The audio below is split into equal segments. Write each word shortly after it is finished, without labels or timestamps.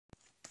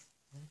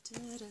This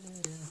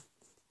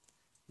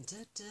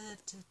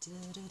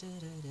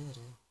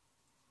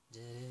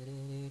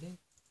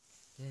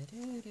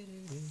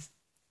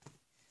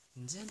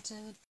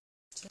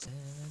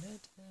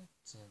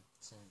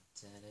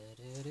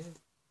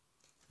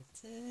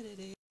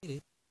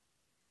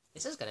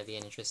is going to be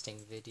an interesting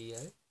video.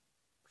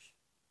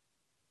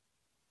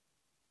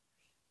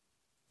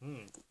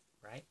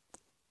 Right?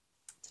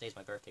 Today's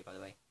my birthday, by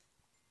the way.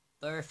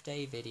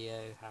 Birthday video,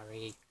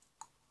 Harry.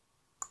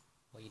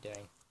 What are you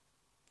doing,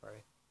 bro?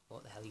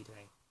 What the hell are you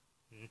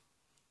doing?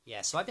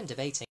 Yeah, so I've been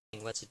debating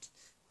whether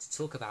to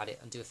talk about it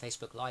and do a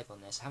Facebook Live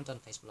on this. I haven't done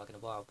a Facebook Live in a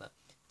while, but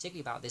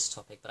particularly about this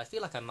topic. But I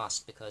feel like I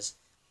must, because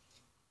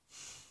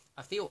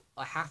I feel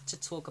I have to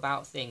talk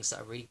about things that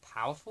are really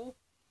powerful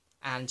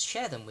and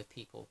share them with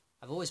people.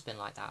 I've always been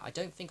like that. I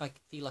don't think I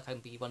feel like I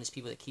can be one of those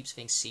people that keeps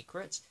things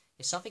secret.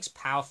 If something's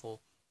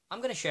powerful, I'm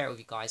going to share it with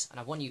you guys, and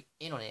I want you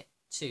in on it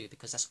too,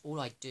 because that's all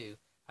I do.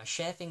 I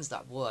share things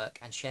that work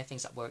and share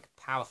things that work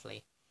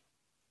powerfully.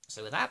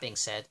 So with that being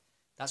said,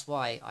 that's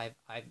why I'm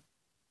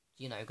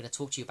going to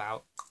talk to you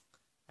about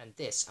and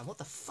this. And what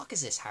the fuck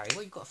is this, Harry?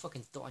 Well, you've got a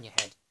fucking dot on your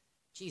head.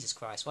 Jesus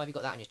Christ, why have you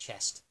got that on your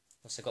chest?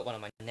 I've also got one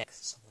on my neck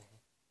somewhere here.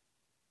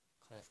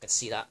 I don't know if you can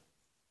see that.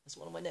 There's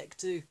one on my neck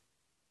too.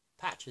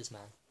 Patches,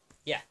 man.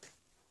 Yeah.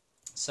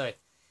 So,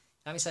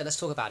 let me say, let's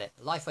talk about it.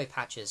 LifeWave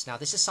patches. Now,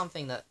 this is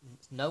something that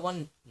no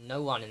one in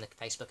the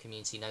Facebook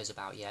community knows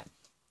about yet.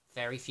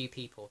 Very few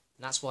people.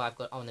 And that's why I've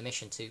got on the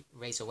mission to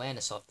raise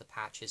awareness of the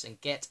patches and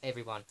get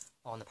everyone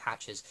on the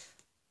patches.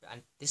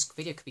 And this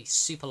video could be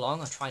super long.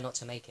 I'll try not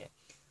to make it.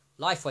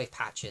 LifeWave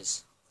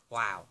patches.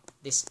 Wow.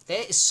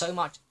 There is so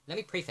much. Let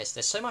me preface.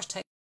 There's so much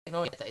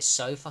technology that is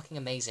so fucking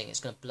amazing. It's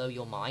going to blow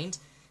your mind.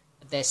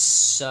 There's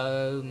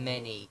so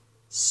many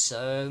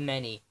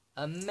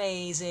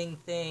amazing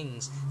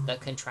things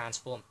that can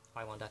transform.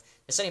 I wonder.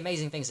 There's so many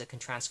amazing things that can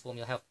transform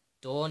your health.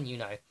 Dawn, you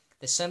know.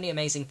 There's so many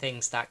amazing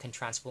things that can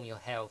transform your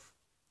health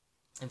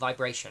and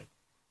vibration.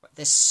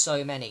 There's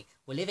so many.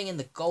 We're living in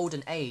the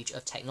golden age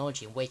of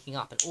technology and waking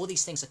up, and all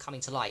these things are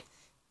coming to light.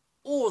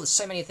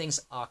 So many things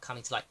are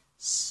coming to light.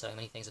 So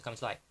many things are coming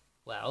to light.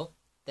 Well,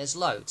 there's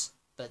loads.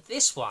 But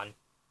this one,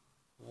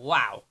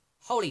 wow.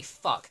 Holy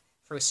fuck.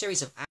 Through a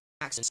series of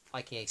accidents,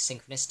 aka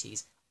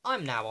synchronicities,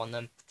 I'm now on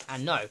them.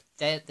 And no,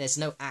 there's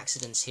no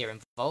accidents here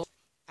involved.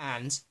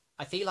 And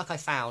I feel like I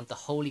found the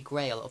holy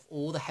grail of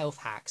all the health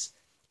hacks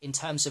in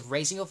terms of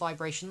raising your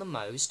vibration the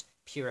most,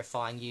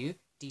 purifying you,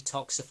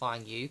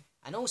 detoxifying you,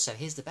 and also,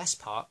 here's the best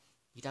part,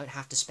 you don't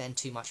have to spend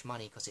too much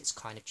money because it's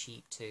kind of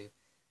cheap too.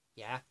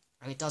 Yeah?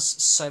 And it does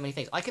so many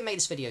things. I can make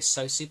this video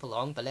so super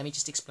long, but let me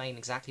just explain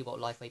exactly what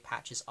LifeWave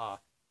patches are.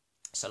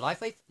 So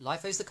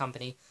LifeWave's the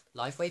company.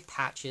 LifeWave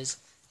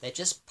patches, they're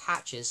just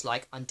patches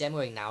like I'm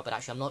demoing now, but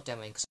actually I'm not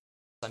demoing because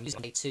I'm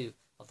using day 2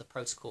 of the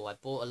protocol. I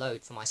bought a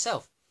load for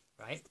myself,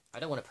 right? I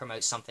don't want to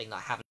promote something that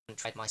I haven't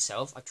tried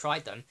myself. I've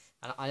tried them,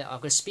 and I'm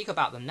going to speak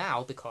about them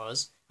now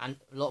because, and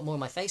a lot more on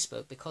my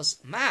Facebook, because,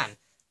 man,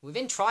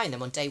 within trying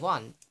them on day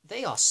 1,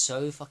 they are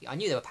so fucking... I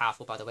knew they were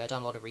powerful, by the way. I've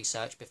done a lot of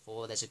research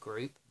before. There's a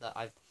group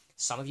that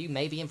some of you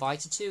may be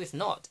invited to. If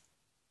not,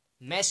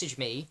 message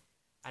me,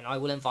 and I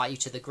will invite you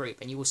to the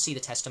group, and you will see the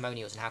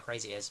testimonials and how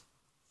crazy it is.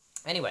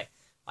 Anyway,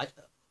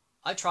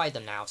 I tried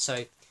them now.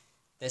 So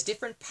there's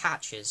different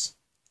patches,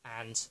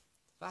 and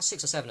about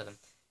 6 or 7 of them.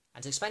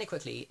 And to explain it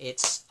quickly,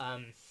 it's...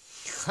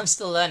 I'm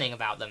still learning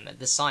about them,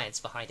 the science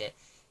behind it.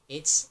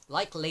 It's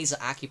like laser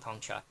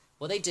acupuncture.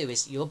 What they do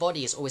is your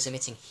body is always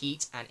emitting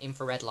heat and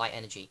infrared light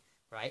energy,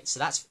 right? So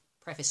that's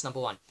preface number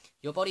 1.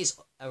 Your body is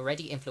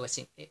already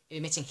emitting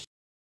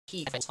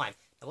heat all the time.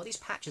 Now, what these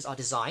patches are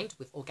designed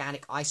with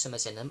organic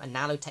isomers in them and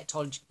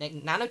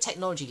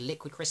nanotechnology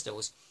liquid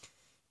crystals,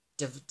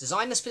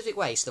 designed in a specific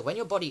way so that when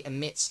your body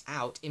emits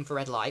out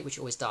infrared light, which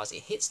it always does,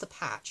 it hits the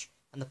patch,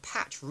 and the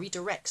patch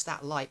redirects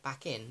that light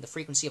back in, the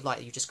frequency of light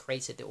that you just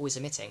created, they're always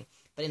emitting.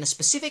 But in a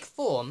specific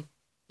form,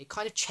 it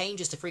kind of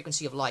changes the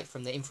frequency of light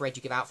from the infrared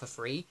you give out for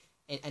free.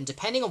 And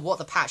depending on what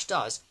the patch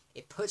does,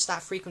 it puts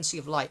that frequency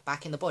of light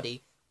back in the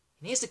body.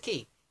 And here's the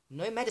key.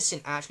 No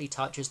medicine actually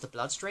touches the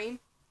bloodstream.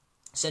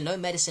 So no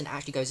medicine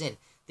actually goes in.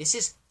 This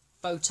is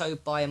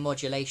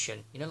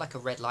photobiomodulation. You know, like a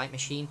red light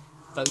machine?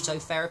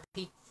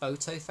 Phototherapy,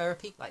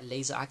 like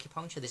laser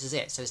acupuncture. This is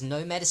it. So there's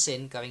no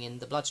medicine going in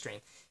the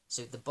bloodstream.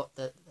 So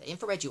the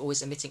infrared you're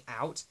always emitting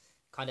out,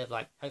 kind of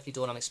like, hopefully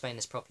Dawn, I'm explaining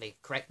this properly.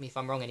 Correct me if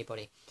I'm wrong,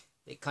 anybody.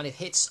 It kind of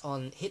hits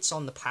on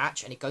the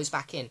patch and it goes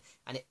back in.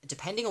 And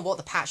depending on what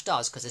the patch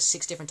does, because there's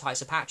 6 different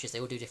types of patches, they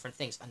all do different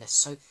things. And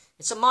it's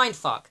a mind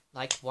fuck.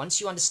 Like,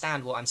 once you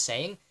understand what I'm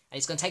saying, and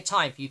it's going to take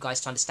time for you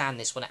guys to understand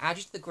this. When I add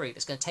you to the group,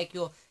 it's going to take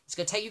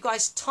you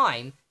guys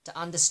time to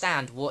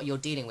understand what you're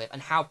dealing with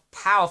and how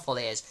powerful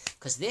it is.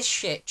 Because this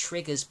shit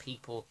triggers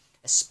people,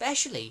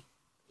 especially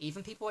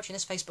even people watching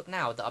this Facebook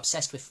now that are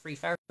obsessed with free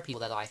therapy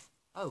all their life.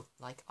 Oh,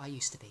 like I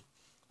used to be.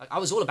 Like, I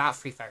was all about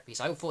free therapies.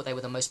 I thought they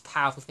were the most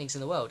powerful things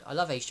in the world. I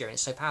love age during.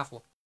 It's so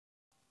powerful.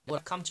 What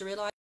I've come to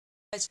realise,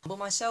 humble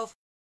myself,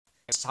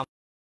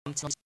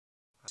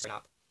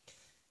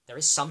 there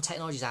is some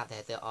technologies out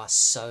there that are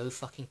so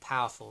fucking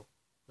powerful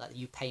that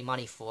you pay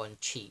money for and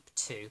cheap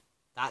too.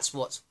 That's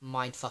what's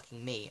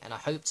mind-fucking me, and I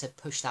hope to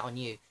push that on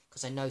you,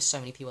 because I know so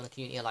many people in the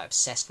community are like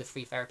obsessed with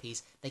free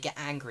therapies. They get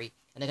angry,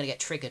 and they're going to get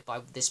triggered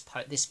by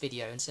this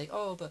video and say,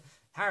 oh, but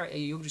Harry,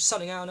 you're just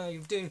selling out now,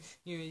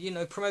 you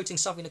know, promoting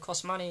something that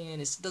costs money,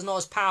 and it's not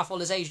as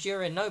powerful as aged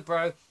urine. No,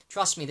 bro,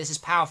 trust me, this is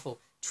powerful.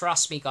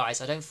 Trust me,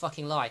 guys, I don't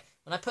fucking lie.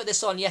 When I put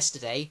this on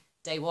yesterday,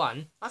 day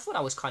one, I thought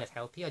I was kind of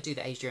healthy. I do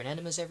the aged urine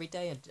enemas every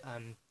day,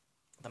 and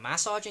the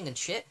massaging and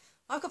shit.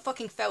 I haven't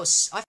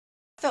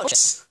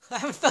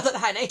felt like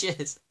that in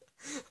ages.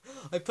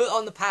 I put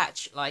on the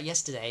patch, like,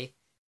 yesterday.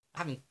 I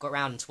haven't got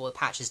around to what the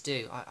patches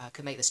do. I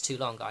could make this too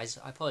long, guys.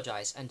 I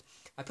apologise. And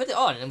I put it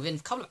on, and within a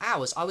couple of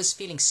hours, I was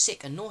feeling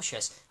sick and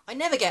nauseous. I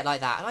never get like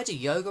that. And I do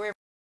yoga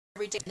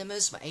every day.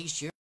 Enemas, my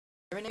aged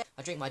urine.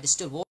 I drink my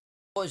distilled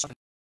water.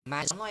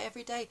 Sunlight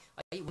every day.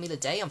 I eat 1 meal a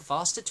day. I'm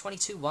fasted,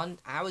 1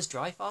 hours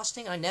dry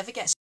fasting, and I never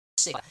get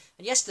sick.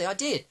 And yesterday I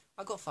did.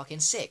 I got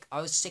fucking sick.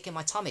 I was sick in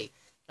my tummy.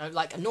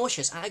 Like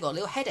nauseous, and I got a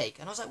little headache,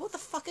 and I was like, what the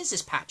fuck is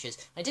this patches?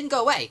 And it didn't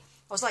go away.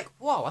 I was like,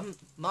 whoa, I'm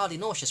mildly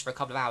nauseous for a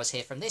couple of hours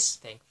here from this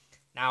thing.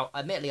 Now,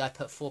 admittedly, I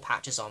put 4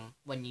 patches on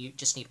when you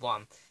just need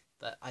 1,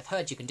 but I've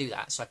heard you can do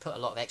that, so I put a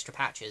lot of extra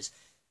patches,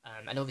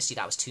 and obviously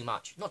that was too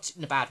much. Not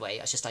in a bad way,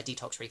 it's just I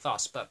detox really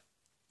fast, but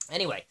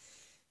anyway,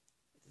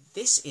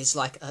 this is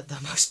like the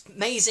most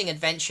amazing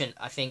invention,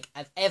 I think,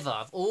 ever,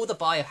 of all the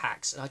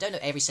biohacks, and I don't know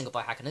every single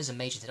biohack, and there's some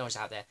major technologies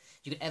out there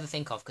you could ever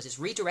think of, because it's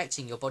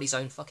redirecting your body's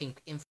own fucking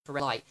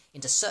infrared light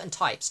into certain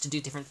types to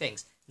do different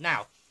things.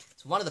 Now,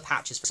 so one of the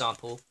patches, for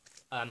example,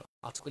 I'll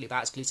talk really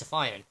about is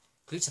glutathione.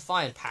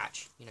 Glutathione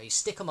patch, you know, you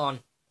stick them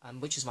on,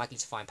 which is my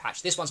glutathione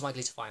patch. This one's my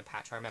glutathione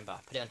patch, I remember, I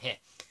put it on here.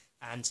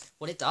 And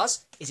what it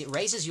does is it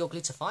raises your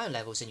glutathione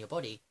levels in your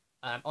body,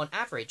 on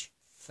average,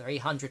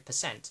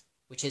 300%,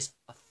 which is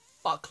a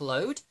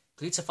fuckload.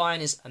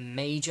 Glutathione is a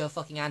major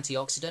fucking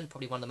antioxidant,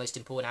 probably one of the most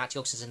important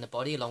antioxidants in the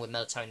body, along with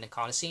melatonin and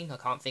carnosine. I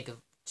can't think of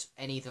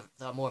any that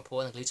are more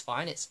important than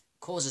glutathione. It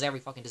causes every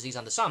fucking disease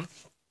under the sun.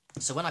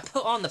 So when I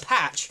put on the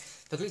patch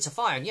for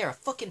glutathione, yeah, a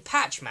fucking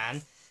patch,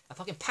 man. A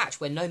fucking patch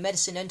where no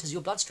medicine enters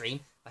your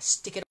bloodstream. I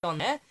stick it on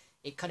there.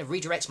 It kind of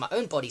redirects my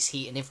own body's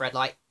heat and infrared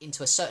light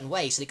into a certain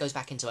way so that it goes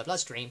back into my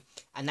bloodstream.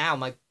 And now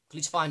my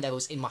glutathione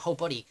levels in my whole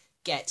body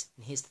get,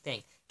 and here's the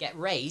thing, get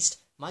raised.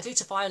 My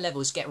glutathione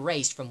levels get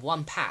raised from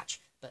one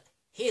patch. But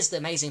here's the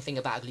amazing thing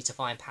about a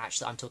glutathione patch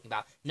that I'm talking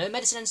about. No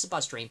medicine enters the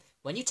bloodstream.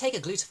 When you take a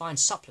glutathione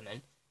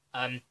supplement,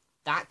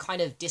 that kind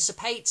of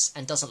dissipates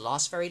and doesn't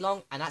last very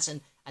long. And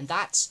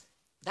that's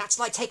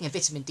like taking a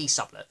vitamin D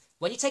supplement.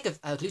 When you take a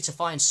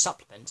glutathione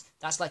supplement,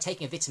 that's like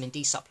taking a vitamin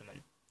D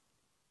supplement.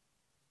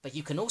 But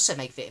you can also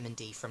make vitamin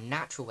D from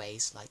natural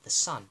ways like the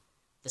sun.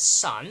 The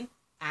sun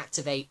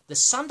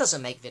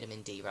doesn't make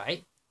vitamin D,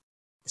 right?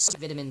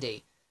 Vitamin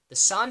D. The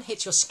sun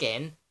hits your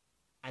skin,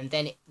 and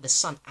then the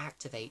sun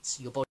activates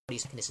your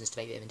body's mechanisms to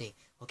make vitamin D.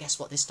 Well, guess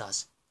what this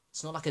does?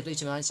 It's not like a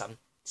glutathione supplement.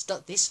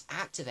 This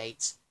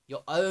activates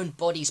your own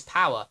body's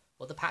power.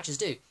 What the patches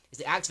do is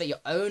they activate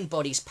your own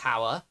body's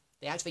power.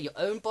 They activate your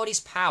own body's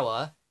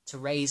power to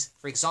raise,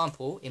 for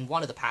example, in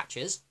one of the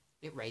patches,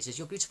 it raises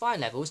your glutathione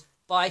levels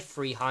by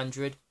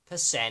 300%.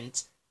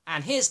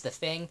 And here's the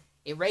thing,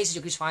 it raises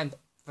your glutathione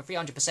for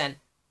 300%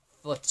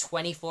 for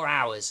 24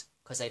 hours,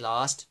 because they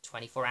last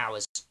 24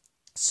 hours.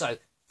 So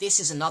this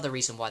is another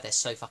reason why they're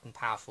so fucking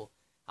powerful.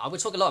 I will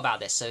talk a lot about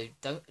this, so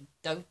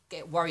don't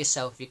worry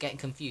yourself if you're getting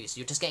confused.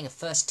 You're just getting a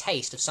first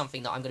taste of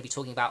something that I'm going to be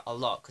talking about a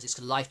lot, because it's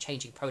a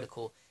life-changing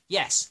protocol.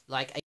 Yes,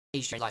 like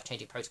a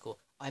life-changing protocol.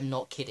 I'm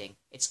not kidding.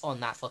 It's on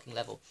that fucking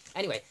level.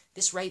 Anyway,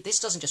 this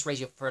doesn't just raise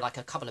you for like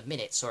a couple of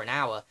minutes or an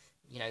hour,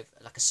 you know,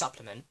 like a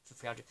supplement for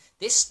 300.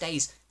 This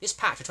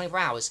patch for 24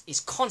 hours is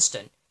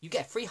constant. You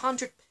get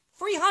 300%.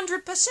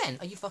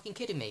 Are you fucking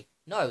kidding me?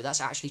 No,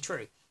 that's actually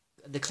true.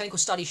 The clinical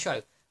studies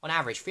show, on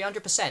average,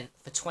 300%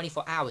 for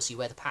 24 hours you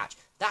wear the patch.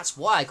 That's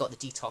why I got the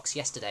detox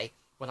yesterday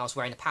when I was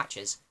wearing the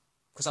patches.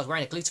 Because I was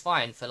wearing a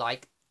glutathione for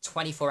like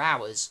 24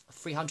 hours,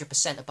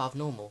 300% above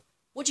normal.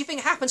 What do you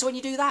think happens when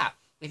you do that?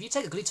 If you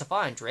take a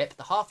glutathione drip,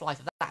 the half-life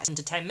of that is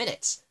into 10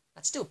 minutes.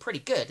 That's still pretty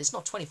good. It's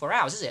not 24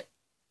 hours, is it?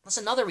 That's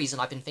another reason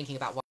I've been thinking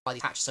about why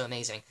these patches are so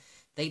amazing.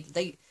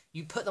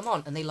 You put them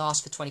on and they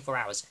last for 24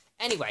 hours.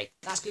 Anyway,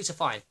 that's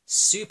glutathione.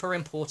 Super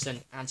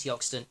important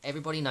antioxidant.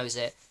 Everybody knows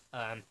it.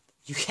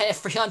 You get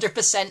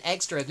 300%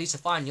 extra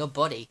glutathione in your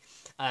body.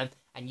 And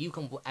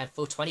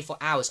for 24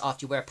 hours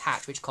after you wear a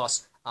patch, which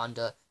costs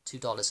under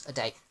 $2 a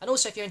day. And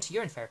also, if you're into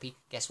urine therapy,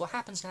 guess what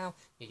happens now?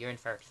 Your urine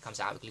therapy comes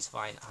out with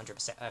glutathione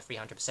 100%,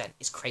 300%.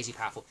 It's crazy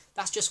powerful.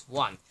 That's just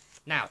one.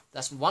 Now,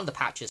 that's one of the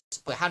patches,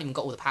 but I haven't even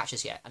got all the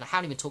patches yet, and I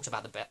haven't even talked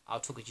about the best. I'll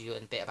talk to you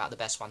in a bit about the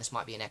best one. This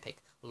might be an epic,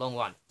 long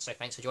one, so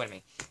thanks for joining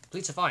me.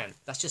 Glutathione,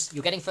 that's just,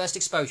 you're getting first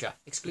exposure,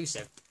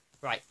 exclusive.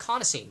 Right,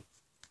 carnosine,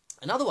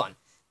 another one.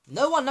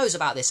 No one knows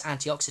about this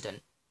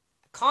antioxidant.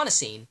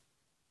 Carnosine,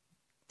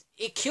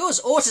 it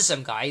cures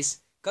autism, guys.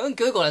 Go and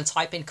Google and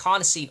type in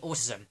carnosine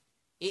autism.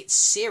 It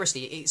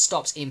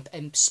stops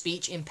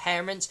speech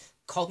impairment,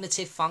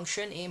 cognitive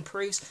function, it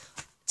improves.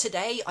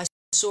 Today, I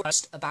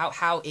about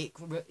how it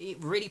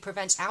really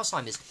prevents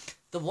Alzheimer's.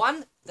 The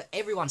one that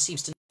everyone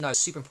seems to know is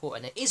super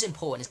important, it is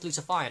important, is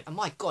glutathione, and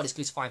my god, is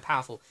glutathione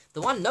powerful.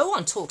 The one no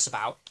one talks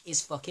about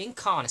is fucking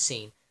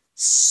carnosine.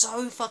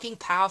 So fucking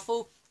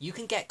powerful. You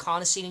can get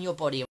carnosine in your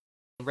body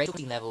and raise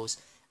levels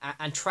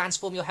and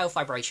transform your health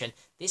vibration.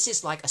 This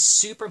is like a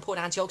super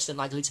important antioxidant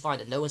like glutathione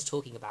that no one's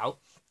talking about.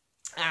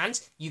 And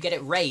you get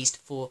it raised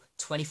for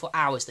 24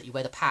 hours that you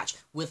wear the patch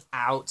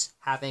without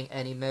having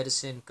any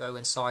medicine go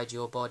inside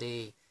your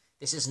body.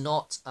 This is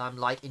not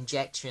like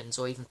injections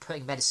or even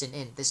putting medicine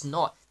in. This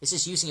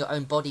is using your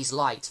own body's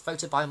light,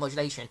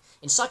 photobiomodulation,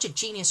 in such a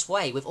genius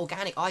way with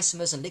organic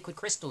isomers and liquid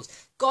crystals.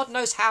 God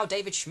knows how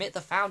David Schmidt,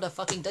 the founder,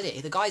 fucking did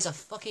it. The guy's a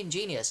fucking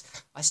genius.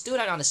 I still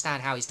don't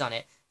understand how he's done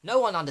it. No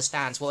one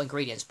understands what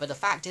ingredients, but the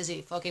fact is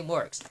it fucking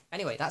works.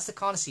 Anyway, that's the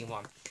carnosine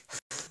one.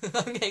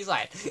 I'm getting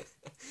excited.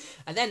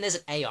 And then there's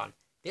an Aeon.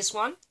 This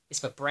one is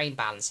for brain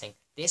balancing.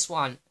 This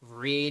one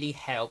really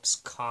helps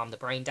calm the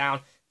brain down.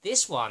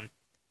 This one,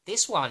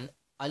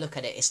 I look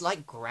at it, it's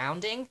like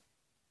grounding,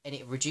 and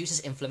it reduces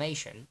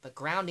inflammation, but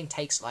grounding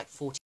takes like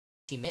 40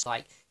 minutes.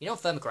 Like, you know,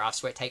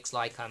 thermographs where it takes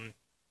like,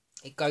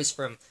 it goes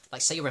from,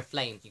 like, say you're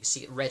inflamed, you can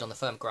see it red on the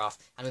thermograph,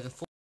 and within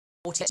 40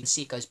 minutes you can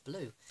see it goes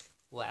blue.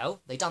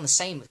 Well, they've done the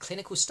same with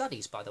clinical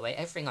studies, by the way.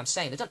 Everything I'm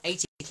saying, they've done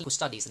 80 clinical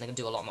studies, and they're going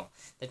to do a lot more.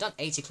 They've done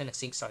 80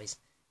 clinical studies.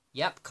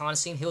 Yep,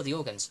 carnosine healed the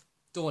organs.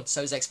 Dawn,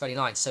 so is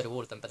X39, so do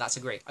all of them, but that's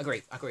agree,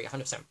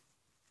 100%.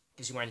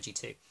 Gives you more energy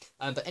too.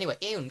 But anyway,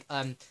 Aeon,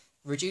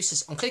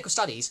 reduces, on clinical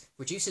studies,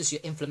 reduces your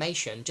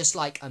inflammation, just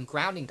like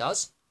grounding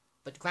does,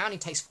 but grounding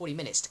takes 40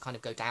 minutes to kind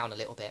of go down a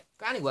little bit.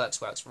 Grounding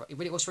works, it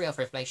really works really well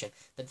for inflammation.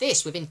 But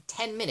this, within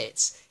 10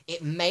 minutes,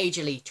 it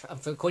majorly,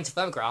 according to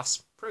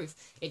thermographs, proof,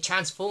 it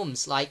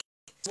transforms, like,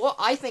 what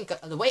I think,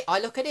 the way I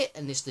look at it,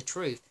 and this is the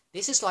truth,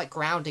 this is like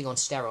grounding on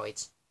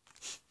steroids.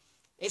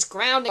 It's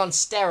grounding on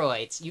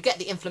steroids. You get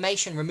the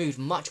inflammation removed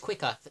much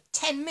quicker. For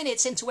 10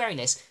 minutes into wearing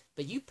this,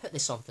 but you put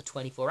this on for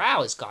 24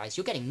 hours, guys.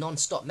 You're getting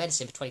non-stop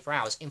medicine for 24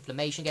 hours.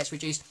 Inflammation gets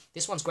reduced.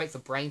 This one's great for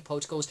brain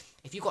protocols.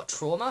 If you've got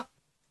trauma,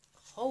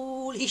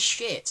 holy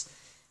shit.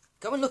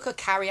 Go and look at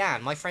Carrie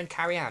Ann, my friend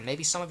Carrie Ann.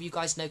 Maybe some of you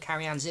guys know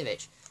Carrie Ann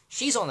Zivich.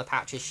 She's on the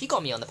patches. She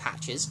got me on the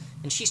patches,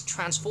 and she's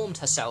transformed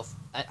herself,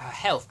 her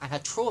health, and her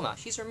trauma.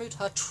 She's removed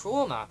her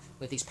trauma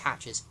with these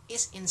patches.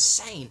 It's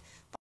insane.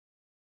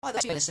 By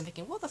the way, I'm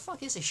thinking, what the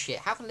fuck is this shit?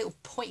 How can a little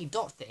pointy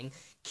dot thing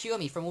cure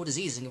me from all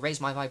diseases and raise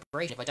my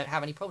vibration if I don't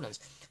have any problems?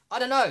 I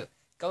don't know.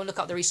 Go and look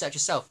up the research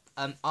yourself.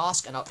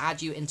 Ask, and I'll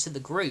add you into the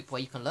group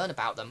where you can learn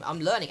about them.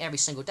 I'm learning every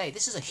single day.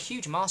 This is a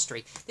huge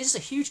mastery. This is a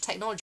huge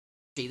technology.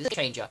 This is a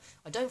changer.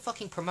 I don't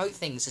fucking promote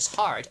things as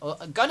hard, or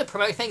I'm going to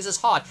promote things as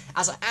hard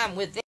as I am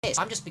with this.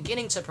 I'm just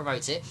beginning to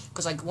promote it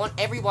because I want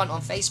everyone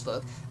on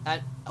Facebook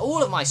and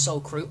all of my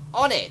soul crew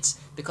on it.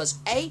 Because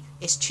A,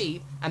 it's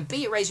cheap, and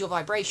B, it raises your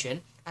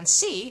vibration, and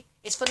C,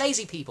 it's for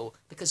lazy people.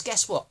 Because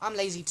guess what? I'm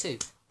lazy too.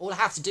 All I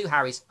have to do,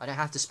 Harry's, I don't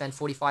have to spend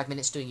 45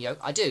 minutes doing yoga.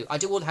 I do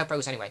all the health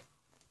programs anyway.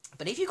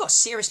 But if you've got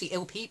seriously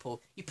ill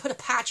people, you put a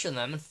patch on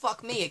them, and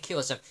fuck me, it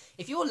cures them.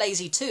 If you're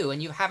lazy too,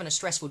 and you're having a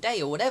stressful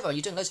day or whatever, and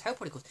you're doing loads of health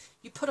protocols,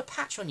 you put a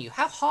patch on you.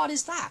 How hard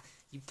is that?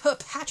 You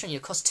put a patch on you,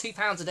 it costs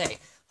 £2 a day.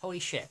 Holy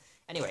shit.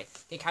 Anyway,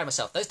 get carried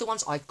myself. Those are the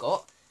ones I've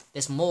got.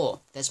 There's more.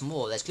 There's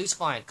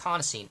glutathione,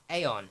 carnosine,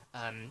 Aeon,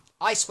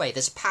 LifeWave.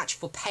 There's a patch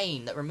for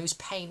pain that removes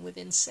pain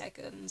within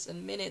seconds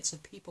and minutes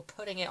of people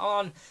putting it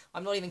on.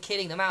 I'm not even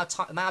kidding. The amount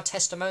of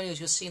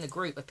testimonials you'll see in the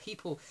group of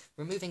people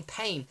removing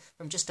pain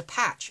from just a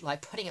patch,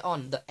 like putting it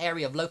on the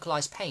area of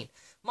localized pain.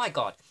 My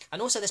God.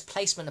 And also there's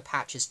placement of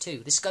patches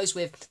too. This goes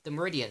with the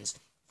meridians.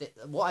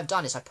 What I've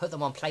done is I put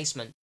them on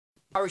placement.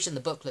 I encourage in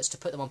the booklets to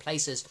put them on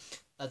places.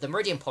 The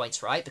meridian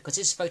points, right? Because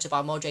this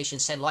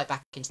photobiomodulation send light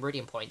back into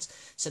meridian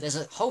points. So there's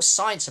a whole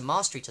science and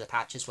mastery to the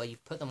patches where you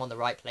put them on the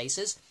right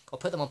places, or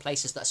put them on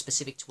places that are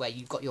specific to where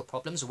you've got your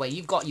problems, or where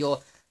you've got your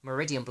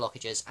meridian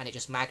blockages, and it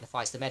just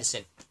magnifies the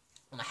medicine.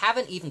 And I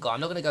haven't even got, I'm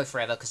not going to go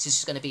forever, because this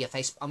is going to be I'm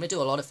going to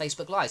do a lot of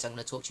Facebook Lives. I'm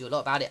going to talk to you a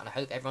lot about it, and I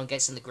hope everyone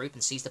gets in the group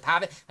and sees the power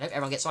of it. I hope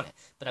everyone gets on it.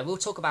 But I will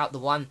talk about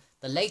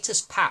the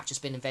latest patch has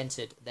been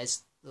invented.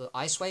 There's the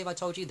LifeWave, I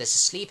told you. There's a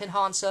sleep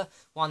enhancer,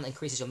 one that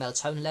increases your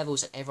melatonin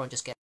levels, and everyone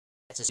just gets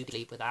to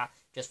sleep with that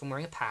just from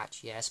wearing a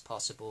patch. Yes,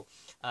 possible.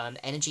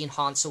 Energy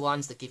enhancer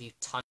ones that give you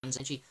tons of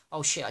energy.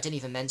 Oh shit, I didn't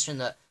even mention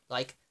that,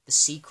 like, the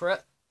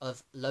secret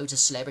of loads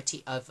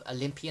of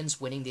Olympians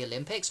winning the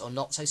Olympics, or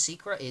not so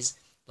secret, is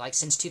like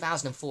since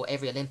 2004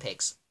 every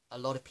Olympics a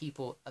lot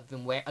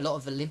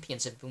of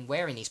Olympians have been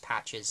wearing these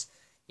patches.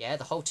 Yeah,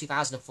 the whole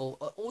 2004,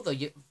 all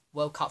the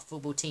World Cup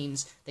football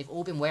teams, they've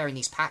all been wearing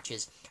these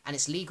patches, and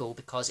it's legal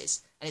because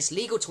it's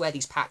legal to wear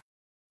these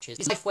patches.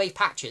 These LifeWave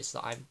patches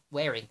that I'm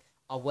wearing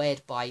are worn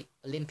by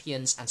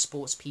Olympians and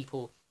sports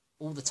people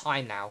all the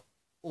time now.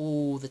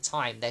 All the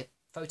time. They're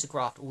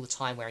photographed all the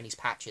time wearing these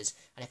patches.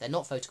 And if they're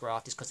not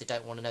photographed, it's because they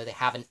don't want to know they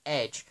have an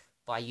edge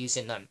by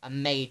using them. A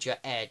major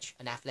edge,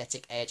 an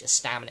athletic edge, a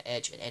stamina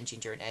edge, an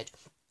endurance edge.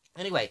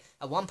 Anyway,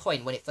 at one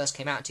point when it first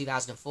came out in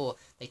 2004,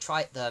 they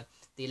tried the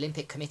the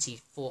Olympic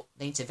Committee thought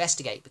they need to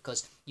investigate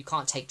because you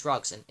can't take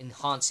drugs and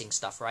enhancing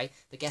stuff, right?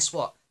 But guess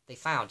what? They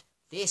found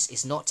this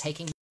is not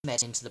taking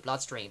medicine into the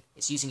bloodstream.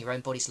 It's using your own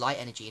body's light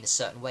energy in a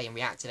certain way and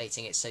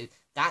reactivating it. So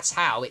that's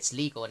how it's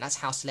legal, and that's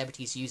how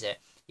celebrities use it.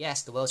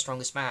 Yes, the world's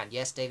strongest man.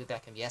 Yes, David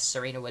Beckham. Yes,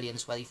 Serena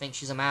Williams. Whether you think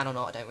she's a man or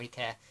not, I don't really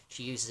care.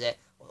 She uses it.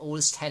 All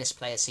these tennis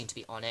players seem to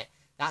be on it.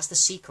 That's the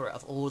secret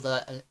of all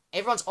the...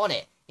 everyone's on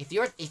it. If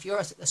you're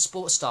a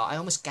sports star, I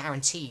almost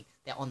guarantee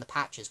they're on the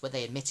patches, whether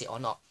they admit it or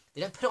not. They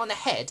don't put it on the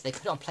head. They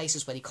put it on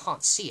places where you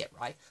can't see it,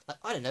 right? Like,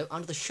 I don't know,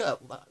 under the shirt,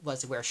 where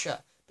they wear a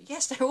shirt. But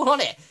yes, they're all on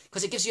it,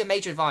 because it gives you a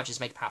major advantage. It's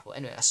made powerful.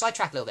 Anyway, I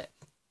sidetrack a little bit.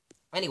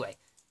 Anyway,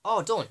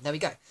 oh, Dawn, there we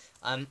go.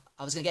 I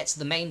was going to get to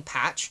the main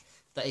patch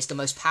that is the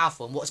most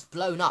powerful and what's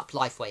blown up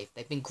LifeWave.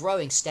 They've been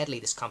growing steadily,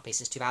 this company,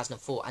 since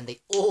 2004, and they're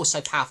all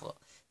so powerful.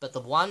 But the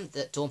one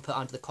that Dawn put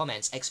under the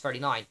comments,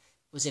 X39,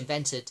 was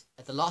invented,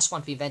 the last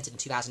one to be invented in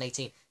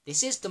 2018.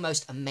 This is the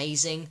most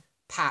amazing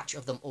patch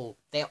of them all.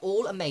 They're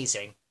all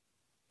amazing.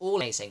 All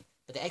amazing.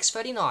 But the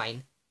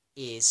X39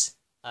 is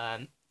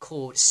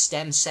called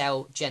Stem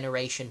Cell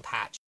Generation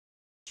Patch.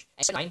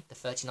 X39, the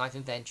 39th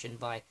invention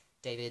by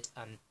David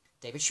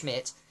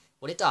Schmidt.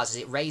 What it does is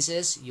it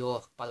raises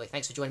your... By the way,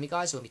 thanks for joining me,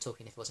 guys. I wouldn't be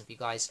talking if it wasn't for you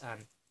guys.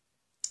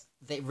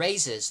 It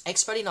raises...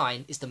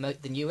 X39 is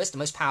the newest, the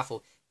most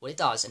powerful. What it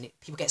does, and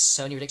people get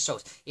so many ridiculous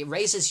results, it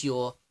raises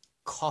your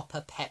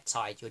copper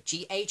peptide, your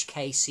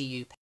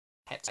GHKCU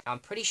peptide. I'm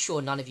pretty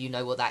sure none of you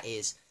know what that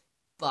is,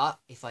 but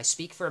if I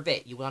speak for a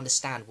bit, you will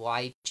understand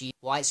why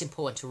it's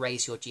important to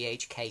raise your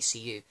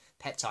GHKCU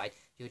peptide.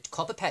 Your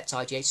copper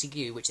peptide,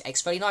 GHCU, which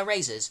X39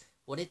 raises,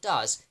 what it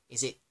does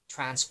is it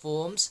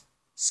transforms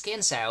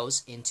skin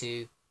cells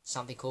into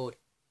something called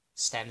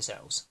stem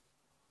cells.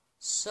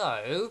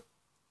 So,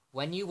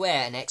 when you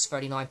wear an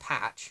X39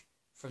 patch,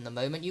 from the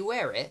moment you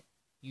wear it,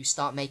 you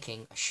start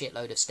making a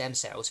shitload of stem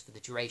cells for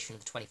the duration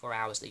of the 24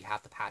 hours that you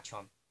have the patch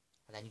on.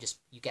 And then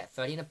you get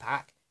 30 in a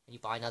pack, and you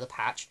buy another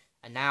patch,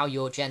 and now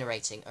you're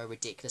generating a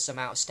ridiculous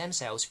amount of stem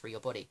cells for your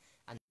body.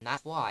 And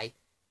that's why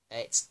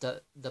it's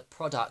the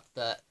product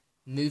that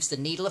moves the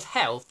needle of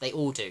health. They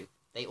all do.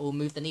 They all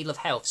move the needle of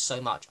health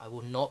so much. I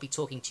will not be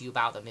talking to you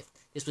about them if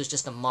this was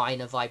just a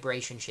minor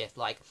vibration shift,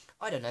 like,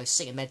 I don't know,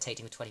 sitting and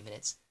meditating for 20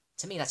 minutes.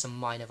 To me, that's a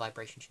minor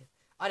vibration shift.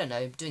 I don't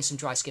know, doing some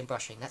dry skin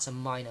brushing, that's a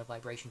minor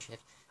vibration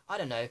shift. I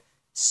don't know,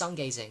 sun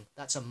gazing,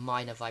 that's a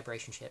minor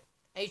vibration shift.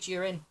 Aged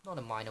urine, not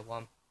a minor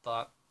one,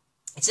 but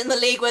it's in the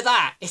league with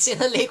that. It's in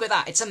the league with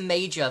that. It's a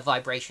major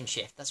vibration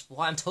shift. That's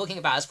why I'm talking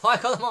about it. That's why I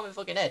got them on my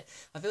fucking head.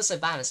 I feel so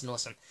balanced and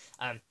awesome.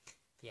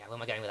 Yeah, where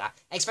am I going with that?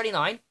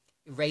 X39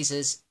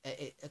 raises,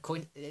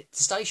 according to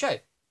studies show,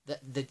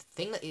 that the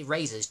thing that it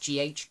raises,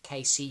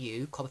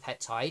 GHKCU, copper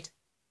peptide,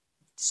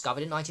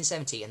 discovered in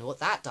 1970, and what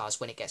that does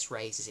when it gets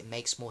raised is it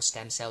makes more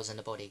stem cells in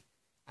the body.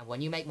 And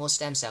when you make more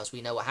stem cells,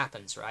 we know what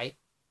happens, right?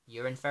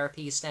 Urine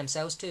therapy is stem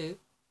cells too,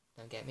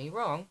 don't get me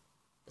wrong,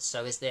 but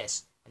so is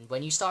this. And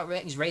when you start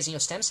raising your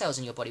stem cells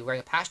in your body,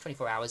 wearing a patch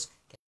 24 hours,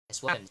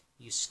 guess what happens?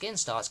 Your skin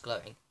starts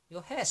glowing,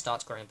 your hair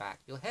starts growing back,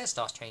 your hair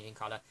starts changing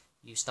colour,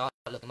 you start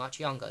looking much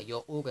younger,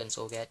 your organs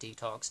all get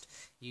detoxed,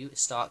 you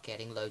start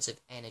getting loads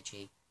of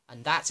energy.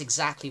 And that's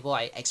exactly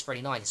why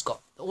X39 has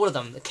got all of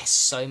them that get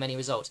so many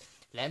results.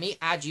 Let me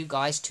add you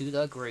guys to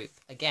the group.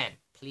 Again,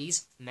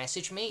 please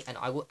message me and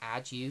I will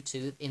add you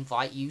to,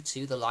 invite you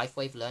to the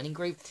LifeWave learning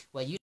group,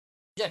 where you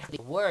don't have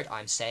the word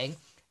I'm saying,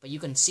 but you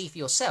can see for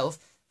yourself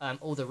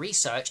all the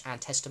research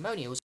and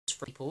testimonials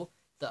for people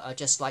that are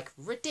just like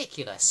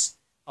ridiculous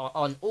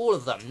on all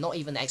of them. Not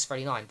even the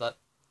X39, but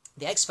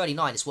the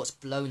X39 is what's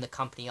blown the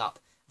company up.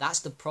 That's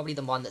probably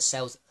the one that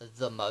sells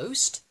the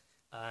most,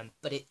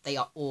 but they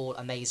are all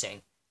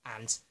amazing.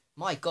 And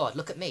my God,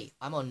 look at me.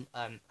 I'm on,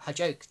 I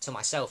joke to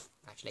myself,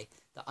 actually,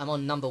 that I'm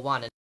on number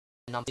 1 and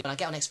number 2. When I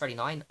get on X39,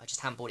 I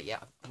just haven't bought it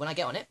yet. When I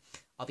get on it,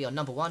 I'll be on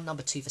number 1,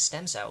 number 2 for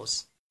stem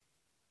cells.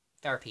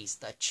 Therapies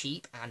that are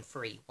cheap and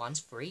free. One's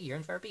free,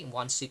 urine therapy, and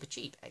one's super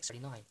cheap,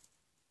 X39.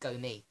 Go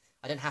me.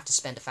 I don't have to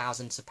spend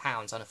thousands of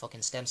pounds on a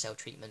fucking stem cell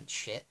treatment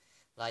shit,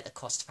 like that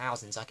costs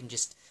thousands. I can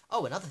just...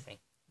 Oh, another thing.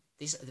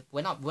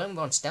 When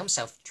we're on stem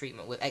cell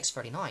treatment with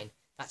X39,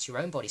 that's your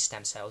own body's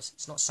stem cells.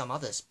 It's not some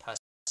other person's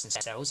stem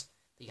cells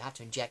that you have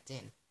to inject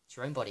in. It's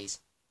your own body's.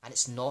 And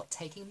it's not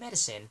taking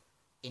medicine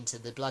into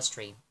the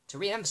bloodstream. To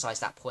re-emphasize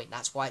that point,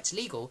 that's why it's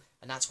legal,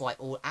 and that's why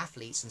all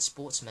athletes and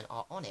sportsmen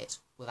are on it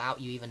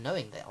without you even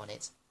knowing they're on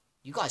it.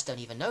 You guys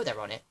don't even know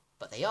they're on it,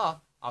 but they are.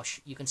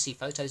 You can see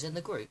photos in the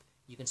group.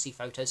 You can see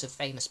photos of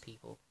famous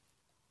people.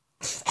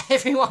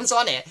 Everyone's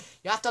on it.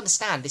 You have to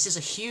understand, this is a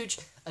huge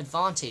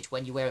advantage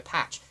when you wear a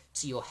patch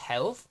to your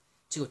health,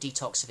 to your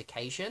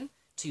detoxification,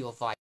 to your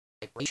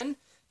vibration,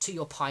 to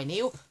your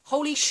pineal.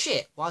 Holy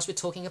shit, whilst we're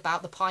talking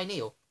about the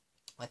pineal,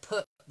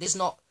 this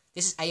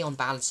is Aeon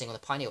balancing on the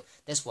pineal.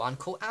 There's one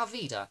called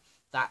Alvida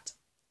that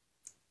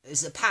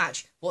is a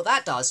patch. What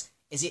that does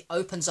is it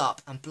opens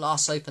up and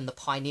blasts open the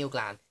pineal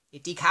gland.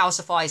 It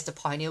decalcifies the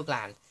pineal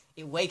gland.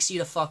 It wakes you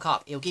the fuck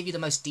up. It'll give you the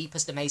most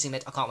deepest, amazing I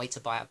can't wait to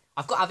buy it.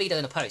 I've got Alvida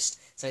in a post,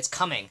 so it's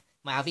coming.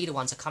 My Alvida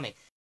ones are coming.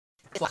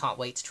 I can't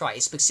wait to try.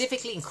 It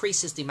specifically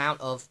increases the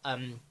amount of I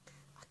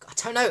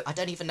don't know. I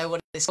don't even know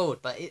what it's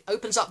called, but it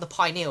opens up the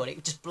pineal and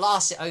it just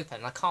blasts it open.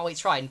 And I can't wait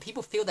to try it. And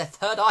people feel their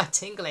third eye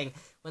tingling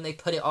when they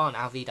put it on,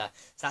 Alvida.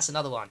 So that's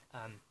another one.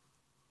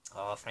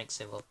 Oh, thanks,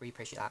 Civil. Really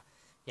appreciate that.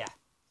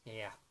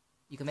 Yeah.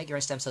 You can make your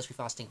own stem cells through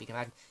fasting, but you can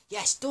imagine.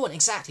 Yes, Dawn,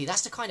 exactly.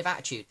 That's the kind of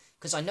attitude.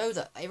 Because I know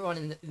that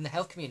everyone in the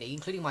health community,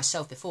 including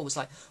myself before, was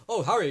like,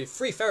 oh, Harry,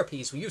 free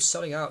therapies. Well, you're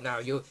selling out now.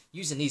 You're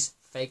using these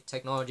fake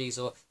technologies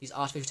or these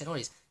artificial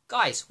technologies.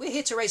 Guys, we're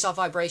here to raise our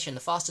vibration the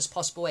fastest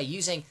possible way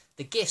using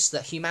the gifts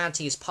that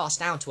humanity has passed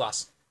down to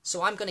us.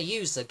 So I'm going to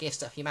use the gifts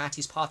that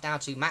humanity has passed down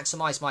to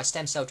maximize my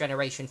stem cell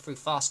generation through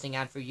fasting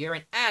and through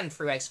urine and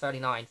through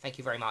X39. Thank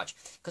you very much.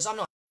 Because I'm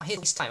not here to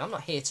waste time. I'm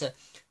not here to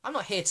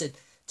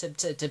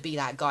be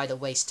that guy that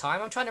wastes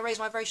time. I'm trying to raise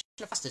my vibration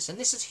the fastest, and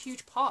this is a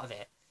huge part of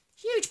it.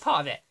 Huge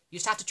part of it. You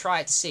just have to try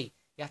it to see.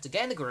 You have to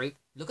get in the group,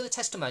 look at the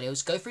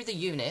testimonials, go through the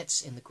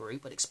units in the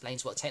group that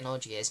explains what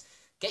technology is,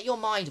 get your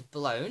mind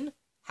blown,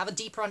 have a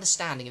deeper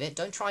understanding of it.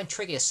 Don't try and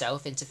trigger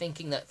yourself into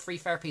thinking that free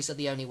therapies are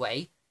the only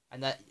way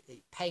and that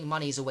paying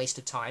money is a waste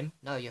of time.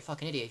 No, you're a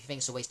fucking idiot if you think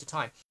it's a waste of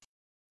time.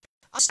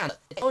 Understand that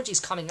the technology is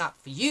coming up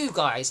for you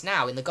guys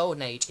now in the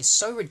golden age is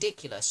so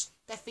ridiculous.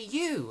 They're for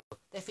you.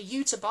 They're for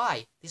you to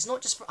buy. It's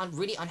not just for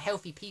really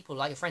unhealthy people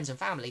like your friends and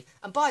family.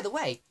 And by the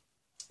way,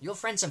 your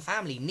friends and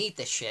family need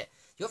this shit.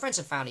 Your friends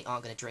and family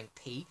aren't going to drink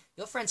pee.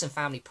 Your friends and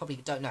family probably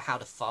don't know how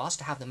to fast,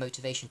 to have the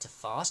motivation to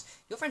fast.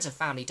 Your friends and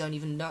family don't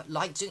even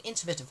like doing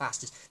intermittent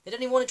fasters. They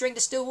don't even want to drink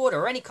distilled water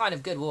or any kind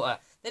of good water.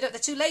 They're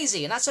too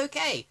lazy, and that's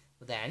okay.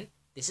 Well then,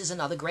 this is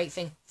another great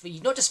thing for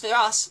you, not just for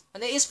us,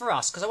 and it is for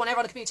us, because I want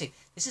everyone in the community.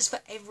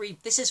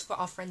 This is for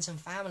our friends and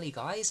family,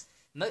 guys.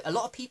 A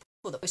lot of people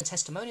that post in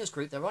testimonials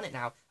group, they're on it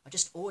now, are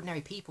just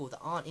ordinary people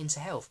that aren't into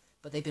health,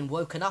 but they've been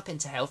woken up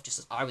into health, just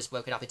as I was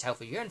woken up into health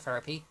with urine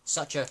therapy.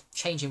 Such a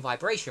change in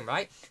vibration,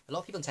 right? A lot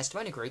of people in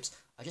testimonial groups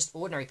are just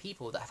ordinary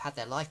people that have had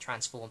their life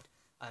transformed.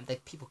 They're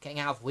people getting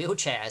out of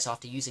wheelchairs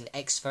after using the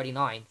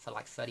X39 for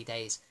like 30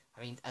 days,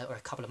 or a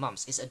couple of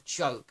months. It's a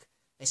joke.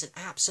 It's an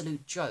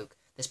absolute joke.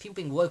 There's people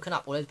being woken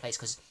up all over the place,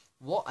 because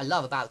what I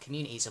love about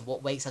communities and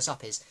what wakes us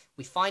up is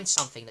we find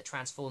something that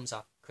transforms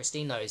us.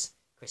 Christine knows.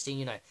 Christine,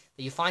 you know.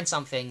 That you find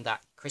something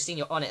that... Christine,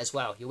 you're on it as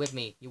well. You're with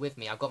me.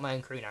 I've got my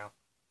own crew now.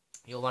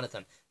 You're one of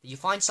them. That you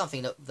find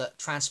something that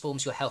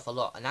transforms your health a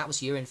lot. And that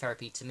was urine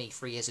therapy to me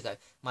 3 years ago.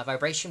 My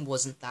vibration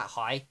wasn't that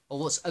high. Or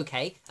was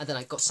okay. And then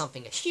I got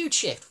something, a huge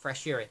shift,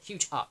 fresh urine,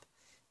 huge up.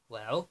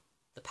 Well,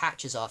 the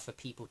patches are for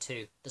people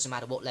too. Doesn't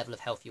matter what level of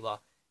health you are.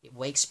 It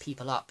wakes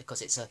people up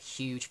because it's a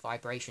huge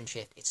vibration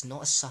shift. It's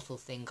not a subtle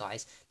thing,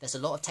 guys. There's a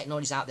lot of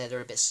technologies out there that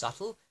are a bit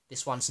subtle.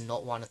 This one's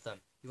not one of them.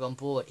 You're on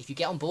board. If you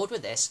get on board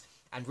with this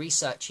and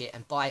research it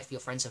and buy it for your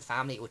friends and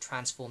family, it will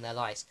transform their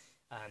lives.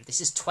 This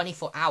is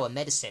 24-hour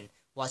medicine,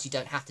 whilst you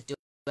don't have to do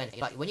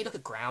anything. Like when you look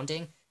at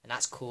grounding, and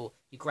that's cool.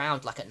 You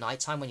ground like at night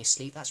time when you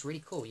sleep. That's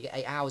really cool. You get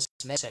 8 hours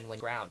of medicine when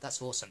you ground.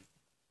 That's awesome.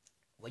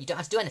 Well, you don't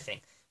have to do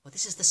anything. Well,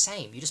 this is the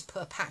same. You just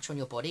put a patch on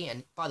your body,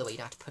 and by the way, you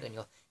don't have to put it on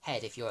your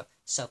head if you're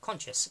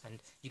self-conscious, and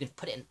you can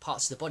put it in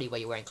parts of the body where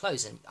you're wearing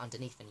clothes and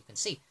underneath, and you can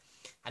see.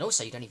 And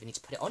also, you don't even need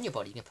to put it on your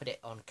body. You can put it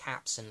on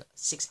caps and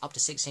up to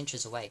 6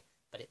 inches away,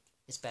 but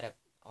it's better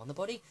on the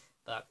body.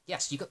 But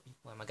yes, you got.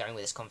 Where am I going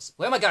with this conversation?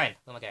 Where am I going?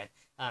 I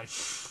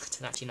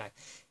don't actually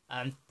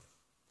know.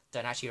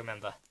 Don't actually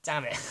remember.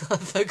 Damn it,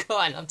 I've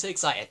forgotten. I'm too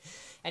excited.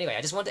 Anyway,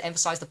 I just wanted to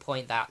emphasize the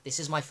point that this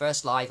is my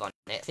first live on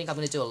it. I think I'm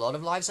going to do a lot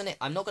of lives on it.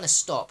 I'm not going to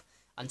stop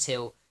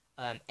until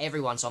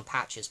everyone's on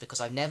patches,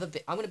 because I've never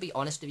been... I'm going to be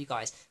honest with you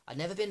guys. I've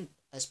never been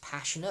as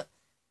passionate.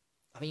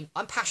 I mean,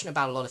 I'm passionate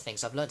about a lot of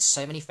things. I've learned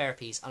so many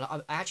therapies. And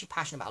I'm actually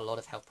passionate about a lot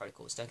of health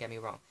protocols, don't get me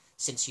wrong,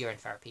 since urine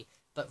therapy.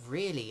 But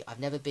really, I've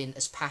never been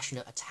as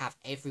passionate to have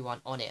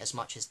everyone on it as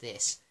much as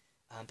this.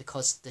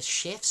 Because the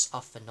shifts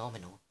are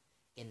phenomenal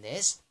in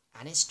this,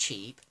 and it's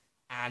cheap,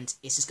 and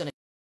it's just going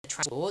to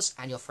transform yours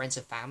and your friends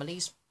and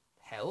family's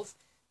health,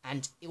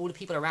 and all the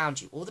people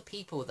around you, all the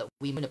people that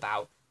we moan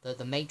about,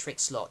 the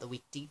Matrix lot that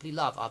we deeply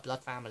love, our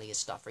blood family and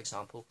stuff, for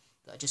example,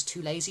 that are just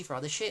too lazy for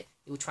other shit.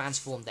 It will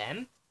transform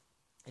them,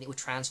 and it will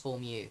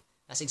transform you.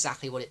 That's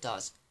exactly what it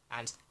does.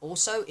 And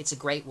also, it's a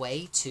great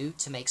way to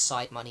make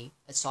side money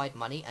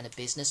and a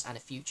business and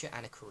a future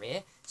and a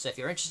career. So if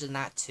you're interested in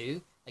that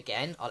too,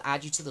 again, I'll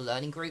add you to the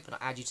learning group and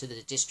I'll add you to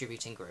the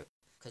distributing group.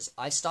 Because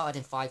I started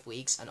in 5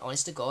 weeks, and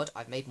honest to God,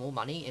 I've made more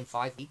money in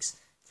 5 weeks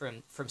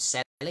from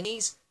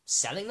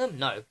selling them?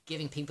 No,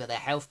 giving people their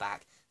health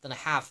back than I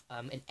have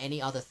in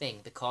any other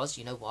thing. Because,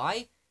 you know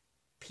why?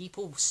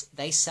 People,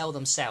 they sell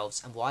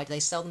themselves. And why do they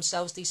sell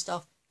themselves these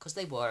stuff? Because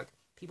they work.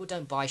 People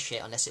don't buy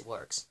shit unless it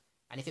works.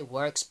 And if it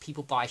works,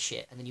 people buy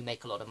shit, and then you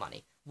make a lot of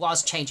money,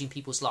 whilst changing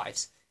people's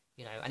lives.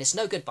 You know, and it's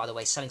no good, by the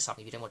way, selling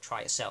something if you don't want to try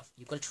it yourself.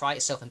 You've got to try it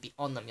yourself and be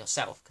on them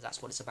yourself, because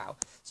that's what it's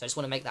about. So I just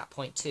want to make that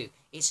point too.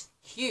 It's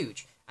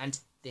huge, and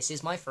this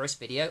is my first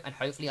video, and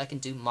hopefully I can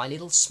do my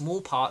little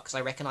small part, because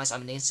I recognise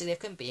I'm an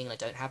insignificant being and I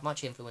don't have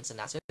much influence, and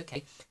that's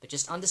okay. But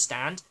just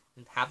understand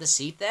and have the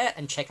seed there,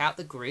 and check out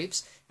the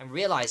groups, and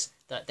realise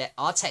that there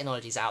are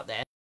technologies out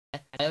there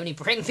And I only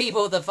bring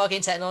people the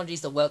fucking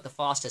technologies that work the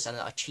fastest and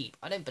that are cheap.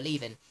 I don't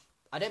believe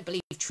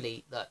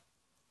truly that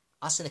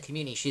us in the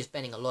community should be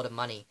spending a lot of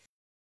money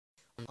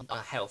on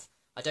our health.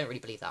 I don't really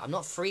believe that. I'm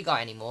not a free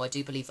guy anymore. I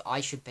do believe that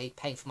I should be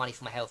paying for money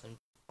for my health and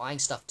buying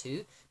stuff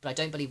too, but I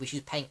don't believe we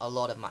should be paying a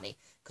lot of money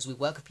because we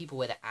work with people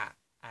where they're at.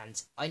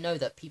 And I know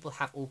that people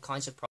have all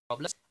kinds of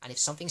problems, and if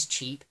something's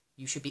cheap,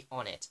 you should be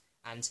on it.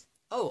 And,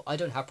 oh, I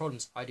don't have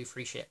problems, I do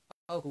free shit.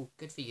 Oh, cool,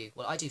 good for you.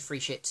 Well, I do free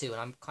shit too,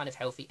 and I'm kind of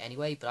healthy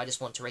anyway, but I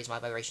just want to raise my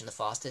vibration the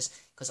fastest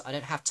because I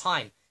don't have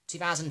time.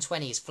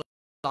 2020 is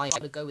flying. I've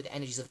got to go with the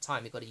energies of the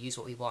time. We've got to use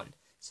what we want.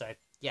 So,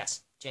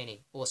 yes,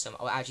 Janie, awesome.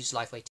 I'll add you to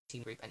LifeWave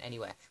team group and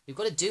anywhere. We've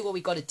got to do what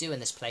we've got to do in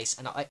this place,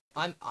 and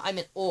I'm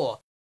in awe of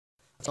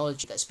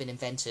technology that's been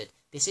invented.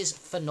 This is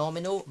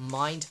phenomenal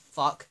mind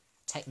fuck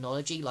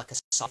technology, like a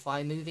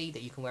sci-fi movie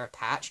that you can wear a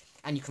patch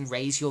and you can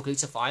raise your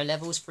glutathione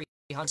levels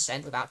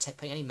 300% without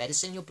putting any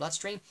medicine in your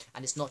bloodstream,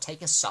 and it's not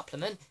taking a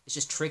supplement. It's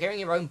just triggering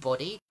your own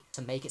body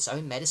to make its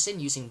own medicine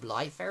using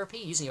light therapy,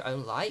 using your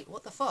own light.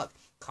 What the fuck?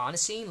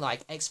 Carnosine,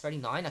 like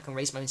X39, I can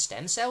raise my own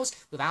stem cells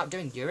without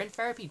doing urine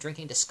therapy,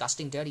 drinking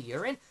disgusting dirty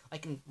urine. I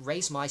can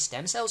raise my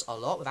stem cells a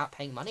lot without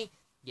paying money.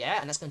 Yeah,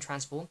 and that's going to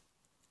transform.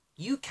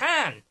 You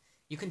can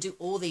do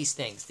all these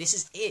things. This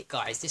is it,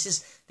 guys. This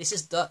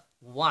is the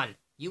one.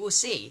 You will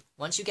see.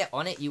 Once you get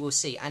on it, you will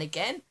see. And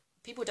again,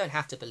 people don't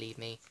have to believe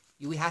me.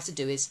 All we have to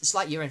do is, it's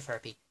like urine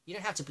therapy. You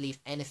don't have to believe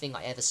anything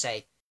I ever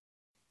say.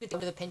 You can do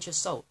it with a pinch of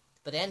salt.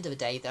 But at the end of the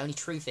day, the only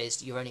truth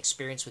is your own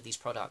experience with these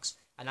products.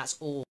 And that's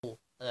all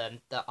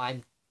that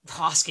I'm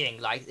asking,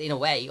 like, in a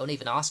way, or not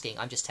even asking.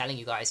 I'm just telling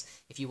you guys,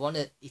 if you want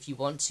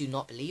to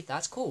not believe,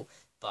 that's cool.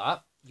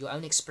 But your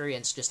own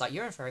experience, just like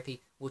urine therapy,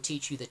 will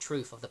teach you the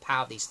truth of the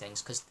power of these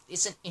things, because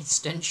it's an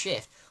instant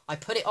shift. I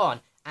put it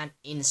on, and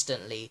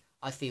instantly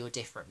I feel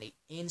differently.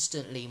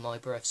 Instantly my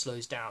breath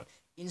slows down.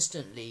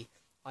 Instantly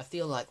I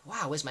feel like,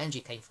 wow, where's my energy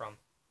came from?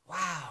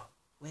 Wow,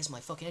 where's my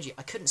fucking energy?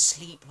 I couldn't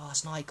sleep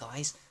last night,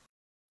 guys.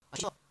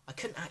 I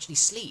couldn't actually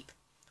sleep.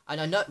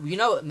 And I know, you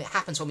know, it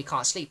happens when we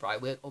can't sleep,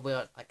 right? We're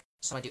like,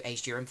 so I do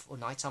aged urine for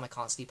nighttime. I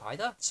can't sleep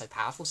either. It's so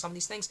powerful, some of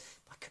these things.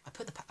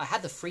 I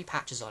had the free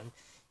patches on.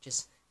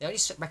 Just, they only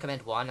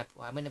recommend one.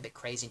 I went a bit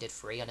crazy and did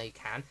 3. I know you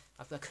can.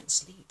 I couldn't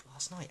sleep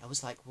last night. I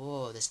was like,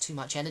 whoa, there's too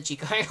much energy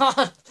going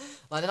on.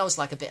 Like, then I was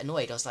like a bit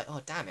annoyed. I was like,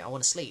 oh damn it, I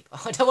want to sleep.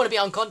 I don't want to be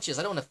unconscious.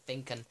 I don't want to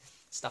think and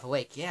stuff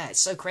awake. Yeah, it's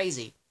so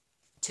crazy.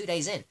 2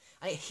 days in,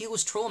 and it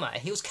heals trauma.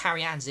 It heals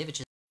Carrie Ann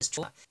Zivich's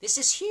trauma. This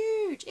is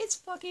huge. It's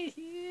fucking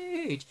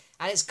huge,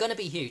 and it's gonna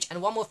be huge.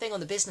 And one more thing on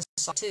the business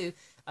side too.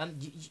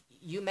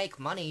 You make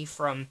money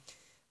from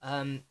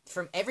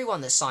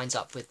everyone that signs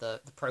up with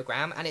the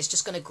program, and it's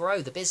just going to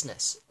grow the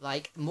business.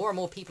 Like, more and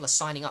more people are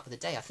signing up for the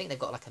day. I think they've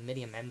got like 1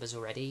 million members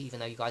already, even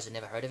though you guys have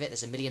never heard of it.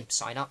 There's 1 million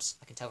sign-ups.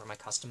 I can tell from my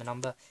customer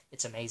number.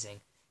 It's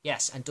amazing.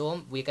 Yes, and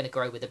Dawn, we're going to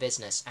grow with the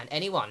business. And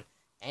anyone,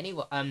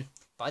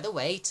 by the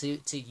way, to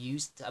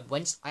use,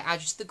 when I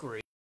add you to the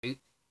group,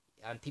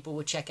 people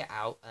will check it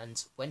out,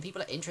 and when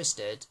people are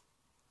interested,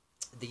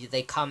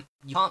 they come,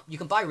 you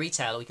can buy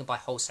retail or you can buy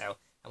wholesale.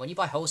 And when you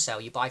buy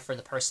wholesale, you buy from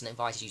the person that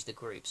invited you to the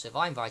group. So if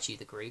I invite you to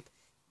the group,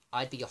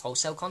 I'd be your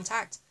wholesale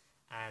contact.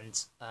 And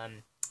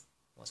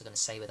what was I going to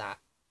say with that?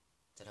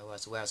 I don't know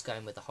where I was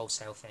going with the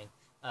wholesale thing.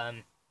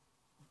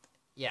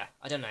 Yeah,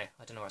 I don't know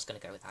where I was going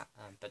to go with that.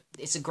 But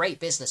it's a great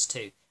business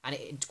too. And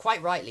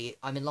quite rightly,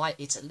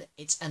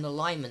 it's an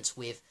alignment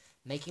with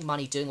making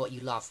money doing what you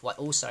love, while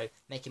also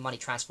making money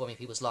transforming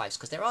people's lives.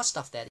 Because there are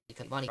stuff there that you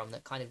can make money from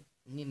that kind of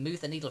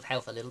move the needle of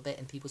health a little bit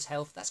in people's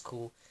health. That's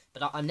cool.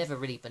 But I've never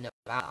really been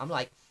about it. I'm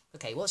like,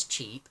 okay, what's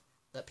cheap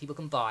that people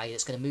can buy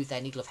that's going to move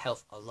their needle of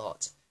health a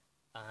lot?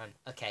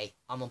 Okay,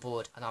 I'm on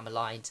board and I'm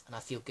aligned and I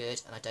feel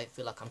good and I don't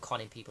feel like I'm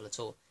conning people at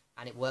all.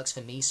 And it works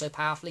for me so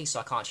powerfully, so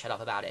I can't shut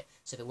up about it.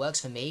 So if it works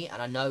for me,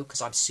 and I know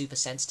because I'm super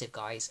sensitive,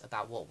 guys,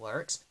 about what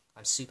works,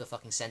 I'm super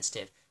fucking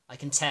sensitive. I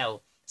can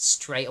tell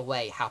straight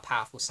away how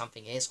powerful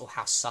something is, or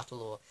how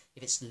subtle, or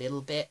if it's a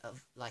little bit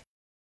of like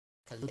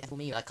a little for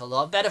me, like a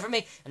lot better for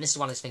me. And this is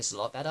one of those things that's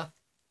a lot better.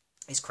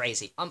 It's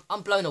crazy.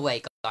 I'm blown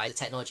away, guys, the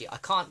technology. I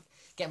can't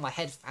get my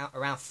head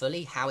around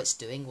fully how it's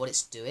doing what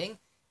it's doing,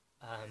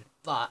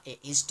 but it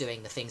is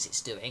doing the things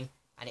it's doing,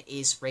 and it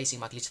is raising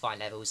my glutathione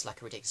levels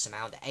like a ridiculous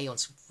amount. The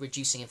Aeon's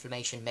reducing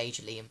inflammation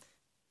majorly and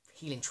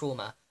healing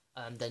trauma.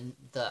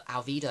 The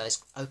Alvida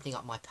is opening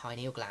up my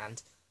pineal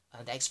gland.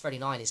 The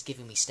X39 is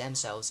giving me stem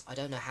cells. I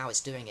don't know how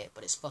it's doing it,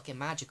 but it's fucking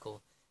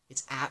magical.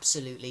 It's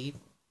absolutely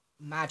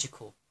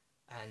magical,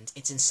 and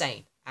it's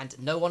insane. And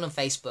no one on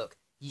Facebook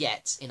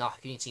yet in our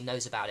community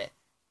knows about it.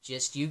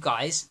 Just you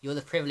guys, you're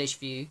the privileged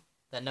few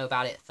that know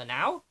about it for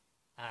now.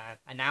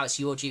 And now it's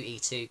your duty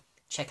to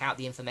check out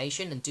the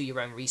information and do your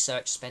own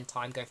research, spend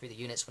time going through the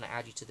units when I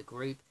add you to the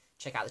group,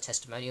 check out the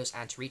testimonials,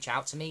 and to reach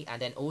out to me.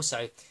 And then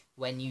also,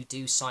 when you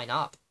do sign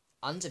up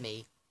under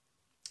me,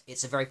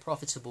 it's a very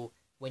profitable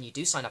when you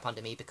do sign up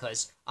under me,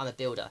 because I'm a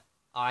builder.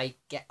 I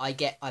get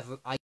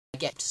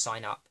to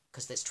sign up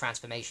because it's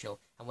transformational.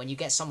 And when you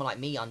get someone like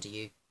me under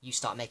you, you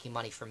start making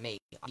money from me.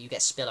 You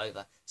get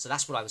spillover. So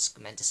that's what I was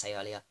meant to say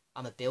earlier.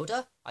 I'm a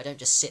builder. I don't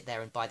just sit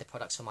there and buy the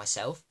products for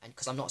myself, and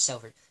because I'm not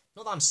selfish.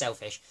 Not that I'm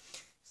selfish.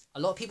 A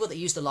lot of people that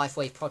use the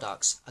LifeWave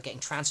products are getting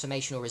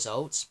transformational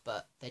results,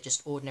 but they're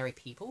just ordinary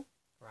people,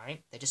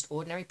 right? They're just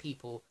ordinary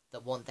people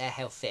that want their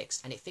health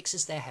fixed, and it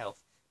fixes their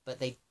health, but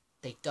they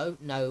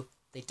don't know,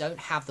 they don't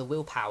have the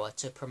willpower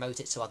to promote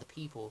it to other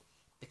people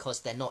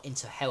because they're not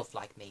into health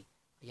like me.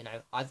 You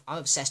know, I'm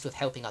obsessed with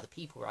helping other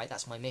people, right?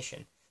 That's my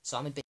mission. So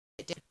I'm a bit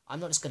different. I'm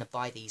not just going to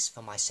buy these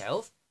for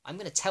myself. I'm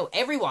going to tell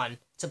everyone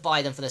to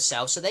buy them for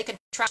themselves so they can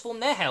transform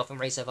their health and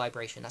raise their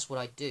vibration. That's what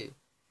I do.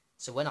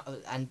 So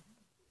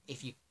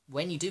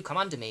when you do come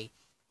under me,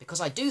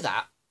 because I do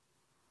that,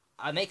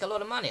 I make a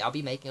lot of money. I'll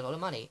be making a lot of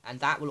money, and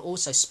that will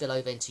also spill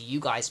over into you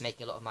guys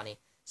making a lot of money.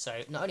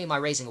 So not only am I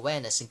raising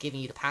awareness and giving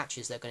you the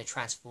patches that are going to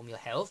transform your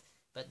health,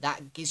 but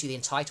that gives you the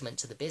entitlement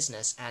to the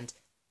business and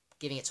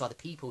giving it to other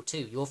people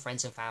too, your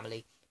friends and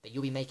family. But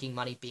you'll be making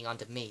money being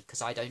under me,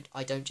 because I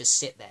don't just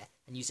sit there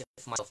and use it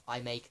for myself.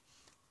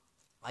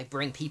 I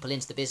bring people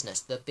into the business.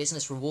 The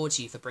business rewards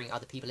you for bringing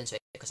other people into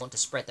it because I want to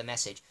spread the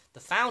message. The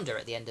founder,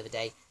 at the end of the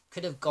day,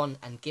 could have gone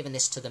and given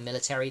this to the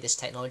military, this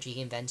technology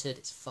he invented.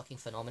 It's fucking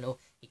phenomenal.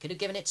 He could have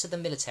given it to the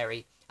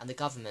military and the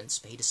governments,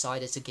 but he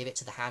decided to give it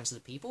to the hands of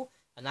the people.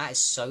 And that is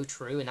so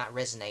true, and that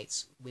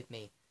resonates with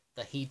me.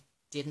 That he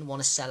didn't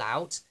want to sell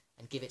out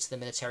and give it to the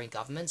military and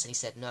governments, and he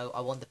said, no,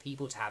 I want the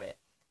people to have it.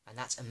 And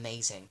that's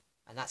amazing.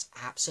 And that's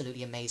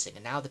absolutely amazing.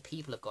 And now the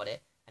people have got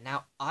it, and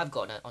now I've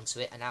gotten onto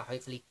it, and now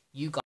hopefully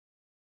you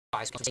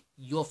guys can take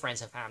your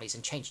friends and families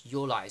and change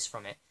your lives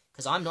from it.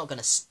 Because I'm not going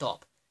to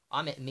stop.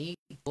 I'm at me,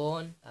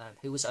 Born,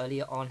 who was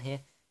earlier on here,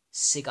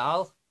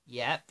 Sigal,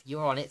 yep,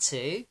 you're on it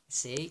too,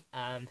 see,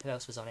 who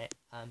else was on it,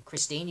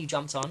 Christine, you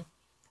jumped on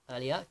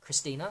earlier,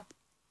 Christine,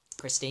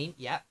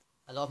 yep,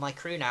 a lot of my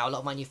crew now, a lot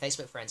of my new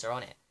Facebook friends are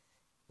on it.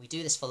 We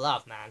do this for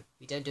love, man.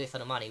 We don't do it for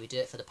the money, we do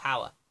it for the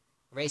power,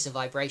 raising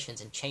vibrations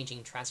and changing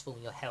and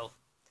transforming your health.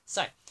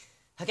 So,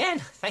 again,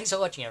 thanks for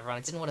watching, everyone.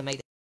 I didn't want to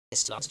make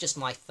this long. It's just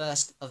my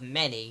first of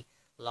many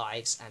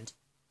lives and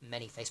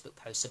many Facebook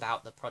posts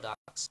about the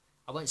products.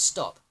 I won't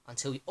stop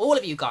until all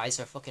of you guys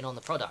are fucking on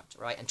the product,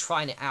 right, and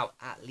trying it out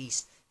at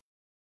least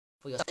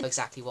for yourself,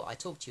 exactly what I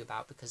talked to you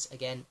about, because,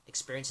 again,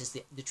 experience is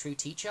the true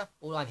teacher.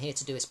 All I'm here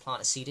to do is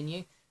plant a seed in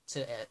you,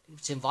 to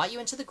invite you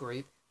into the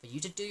group, for you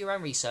to do your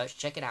own research,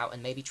 check it out,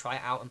 and maybe try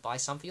it out and buy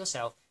some for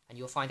yourself, and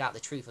you'll find out the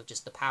truth of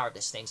just the power of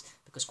these things,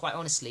 because, quite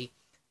honestly,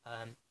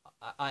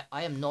 I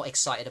am not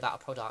excited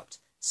about a product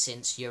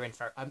since urine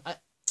therapy.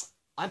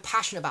 I'm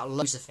passionate about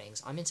loads of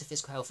things. I'm into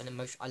physical health and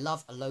emotion. I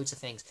love loads of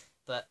things,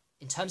 but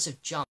in terms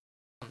of jumps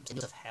in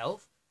terms of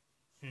health,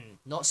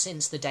 not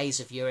since the days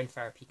of urine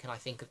therapy can I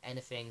think of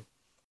anything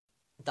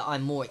that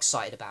I'm more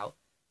excited about,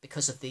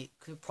 because of the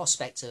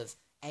prospect of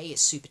A,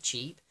 it's super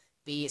cheap,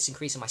 B, it's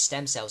increasing my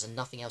stem cells and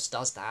nothing else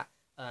does that,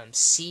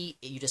 C,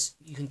 you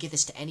can give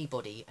this to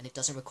anybody and it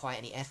doesn't require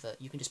any effort.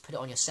 You can just put it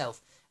on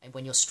yourself, and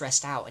when you're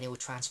stressed out, and it will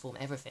transform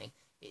everything.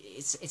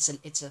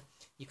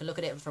 You can look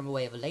at it from a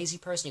way of a lazy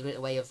person. You can look at it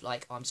a way of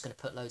like, oh, I'm just going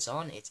to put loads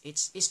on. It's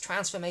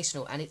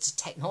transformational, and it's a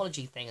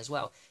technology thing as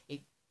well.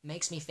 It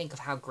makes me think of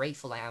how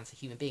grateful I am for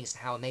human beings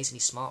and how amazingly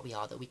smart we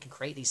are that we can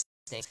create these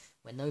things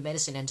when no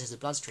medicine enters the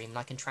bloodstream, and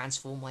I can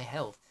transform my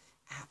health.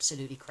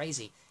 Absolutely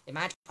crazy.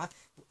 Imagine,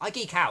 I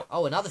geek out.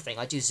 Oh, another thing,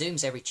 I do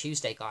Zooms every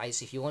Tuesday,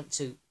 guys. If you want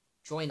to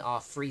join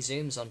our free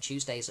Zooms on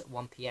Tuesdays at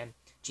 1 p.m.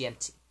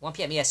 GMT, 1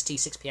 p.m. EST,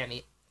 6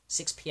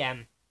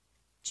 p.m.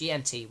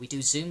 GMT, we do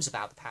Zooms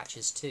about the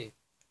patches too.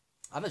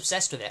 I'm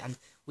obsessed with it, and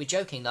we're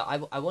joking that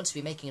I want to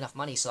be making enough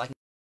money so I can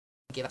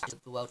give it to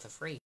the world for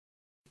free.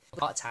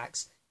 Heart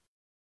attacks,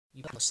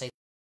 you must say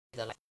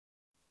they're like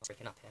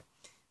breaking up here.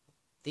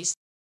 This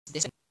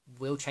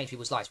will change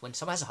people's lives. When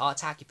someone has a heart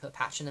attack, you put a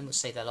patch on them, it will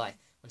save their life.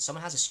 When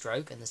someone has a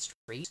stroke in the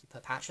street, you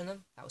put a patch on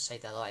them, that will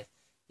save their life.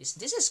 This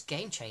is a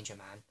game changer,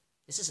 man.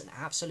 This is an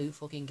absolute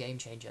fucking game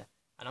changer,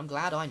 and I'm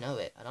glad I know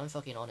it, and I'm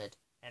fucking honoured.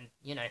 And,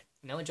 you know,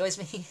 no one joins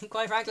me,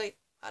 quite frankly,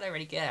 I don't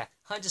really care.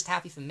 I'm just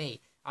happy for me.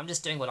 I'm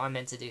just doing what I'm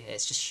meant to do here.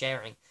 It's just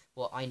sharing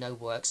what I know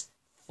works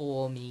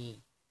for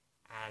me.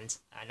 And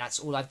that's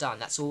all I've done.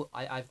 That's all.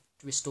 I've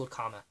restored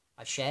karma.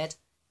 I've shared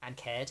and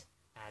cared.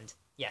 And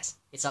yes,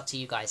 it's up to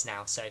you guys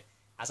now. So,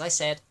 as I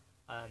said,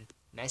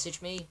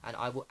 message me and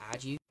I will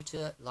add you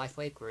to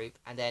LifeWave group.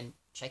 And then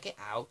check it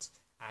out.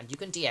 And you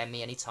can DM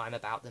me anytime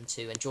about them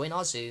too. And join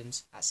our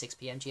Zooms at 6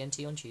 p.m.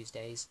 GMT on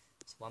Tuesdays.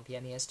 It's 1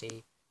 p.m.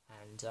 EST.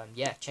 And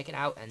yeah, check it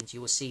out. And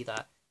you will see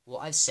that what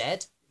I've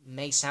said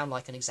may sound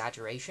like an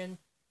exaggeration,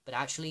 but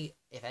actually,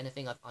 if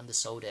anything, I've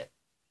undersold it.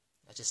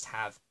 I just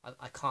have.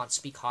 I can't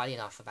speak highly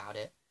enough about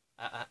it.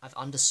 I've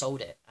undersold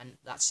it, and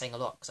that's saying a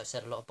lot, because I've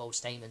said a lot of bold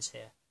statements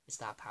here. It's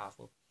that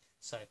powerful.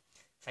 So,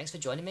 thanks for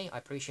joining me. I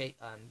appreciate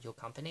your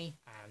company,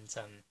 and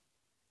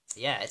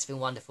yeah, it's been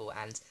wonderful.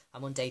 And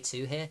I'm on day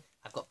 2 here.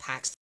 I've got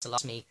packs to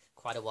last me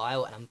quite a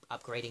while, and I'm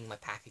upgrading my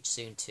package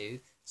soon too.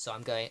 So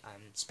I'm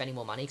spending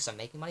more money because I'm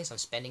making money, so I'm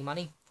spending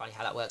money. Funny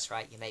how that works,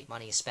 right? You make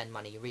money, you spend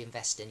money, you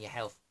reinvest in your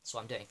health. That's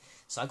what I'm doing.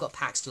 So I've got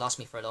packs to last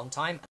me for a long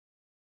time,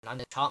 and I'm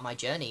going to chart my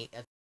journey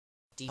of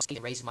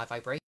raising my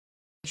vibration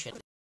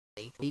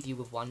leave you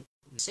with one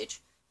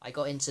message. I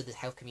got into the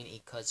health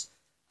community because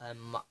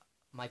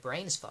my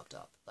brain is fucked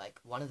up. Like,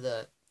 one of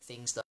the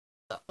things that,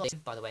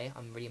 by the way,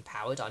 I'm really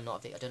empowered. I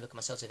don't look at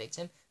myself as a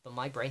victim, but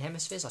my brain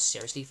hemispheres are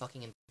seriously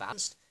fucking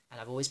imbalanced, and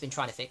I've always been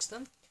trying to fix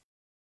them.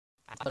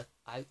 And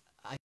I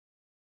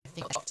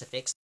think I've got to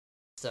fix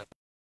them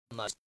the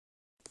most.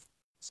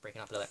 It's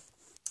breaking up a little bit.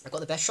 I've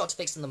got the best shot to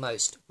fix them the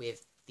most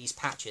with these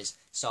patches,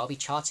 so I'll be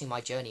charting my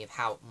journey of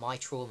how my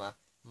trauma,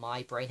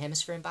 my brain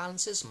hemisphere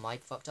imbalances, my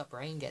fucked up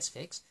brain gets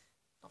fixed.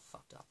 Not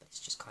fucked up, but it's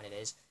just kind of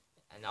is.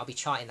 And I'll be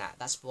charting that.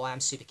 That's why I'm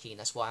super keen.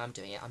 That's why I'm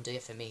doing it. I'm doing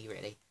it for me,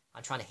 really.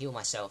 I'm trying to heal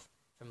myself.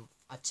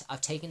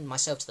 I've taken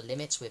myself to the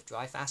limits with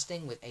dry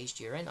fasting, with aged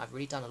urine. I've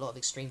really done a lot of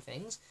extreme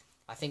things.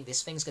 I think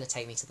this thing's going to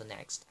take me to the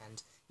next.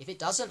 And if it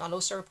doesn't, I'll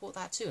also report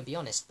that too, and be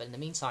honest. But in the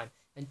meantime,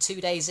 and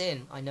 2 days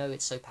in, I know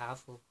it's so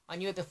powerful. I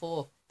knew it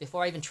before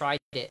I even tried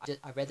it.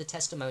 I read the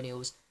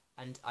testimonials,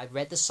 and I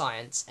read the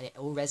science, and it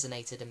all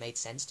resonated and made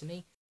sense to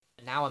me.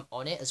 And now I'm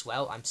on it as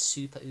well. I'm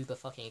super uber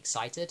fucking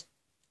excited.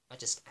 I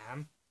just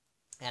am.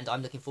 And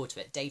I'm looking forward to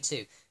it. Day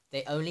 2.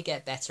 They only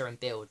get better and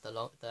build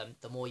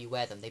the more you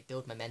wear them. They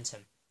build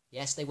momentum.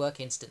 Yes, they work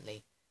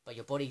instantly, but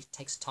your body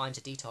takes time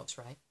to detox,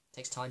 right? It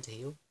takes time to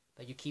heal.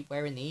 But you keep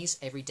wearing these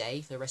every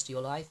day for the rest of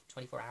your life,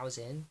 24 hours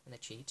in, and they're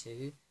cheap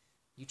too.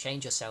 You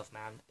change yourself,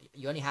 man.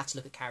 You only have to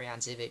look at Carrie-Ann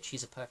Zivich.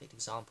 She's a perfect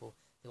example,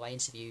 who I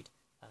interviewed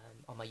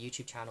on my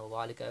YouTube channel a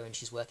while ago, and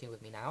she's working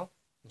with me now.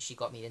 And she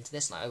got me into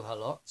this, and I owe her a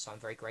lot, so I'm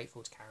very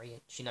grateful to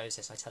Carrie. She knows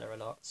this, I tell her a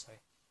lot, so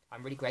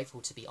I'm really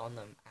grateful to be on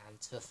them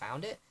and to have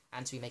found it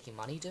and to be making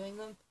money doing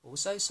them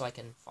also, so I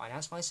can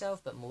finance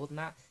myself, but more than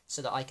that,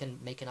 so that I can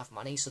make enough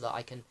money so that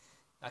I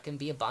can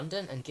be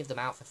abundant and give them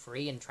out for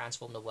free and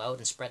transform the world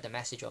and spread the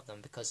message of them,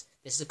 because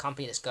this is a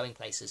company that's going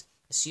places.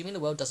 Assuming the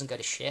world doesn't go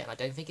to shit, and I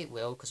don't think it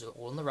will, because we're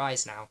all on the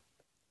rise now.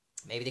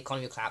 Maybe the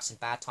economy will collapse and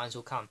bad times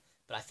will come,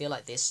 but I feel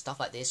like stuff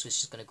like this was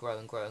just going to grow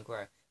and grow and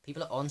grow.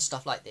 People are on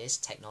stuff like this,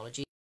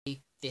 technology,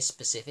 this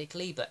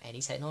specifically, but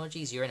any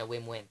technologies, you're in a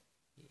win-win.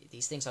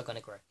 These things are going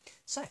to grow.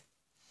 So,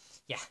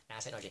 yeah,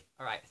 nanotechnology.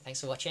 Alright,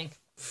 thanks for watching.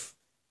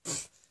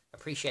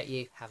 Appreciate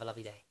you. Have a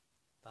lovely day.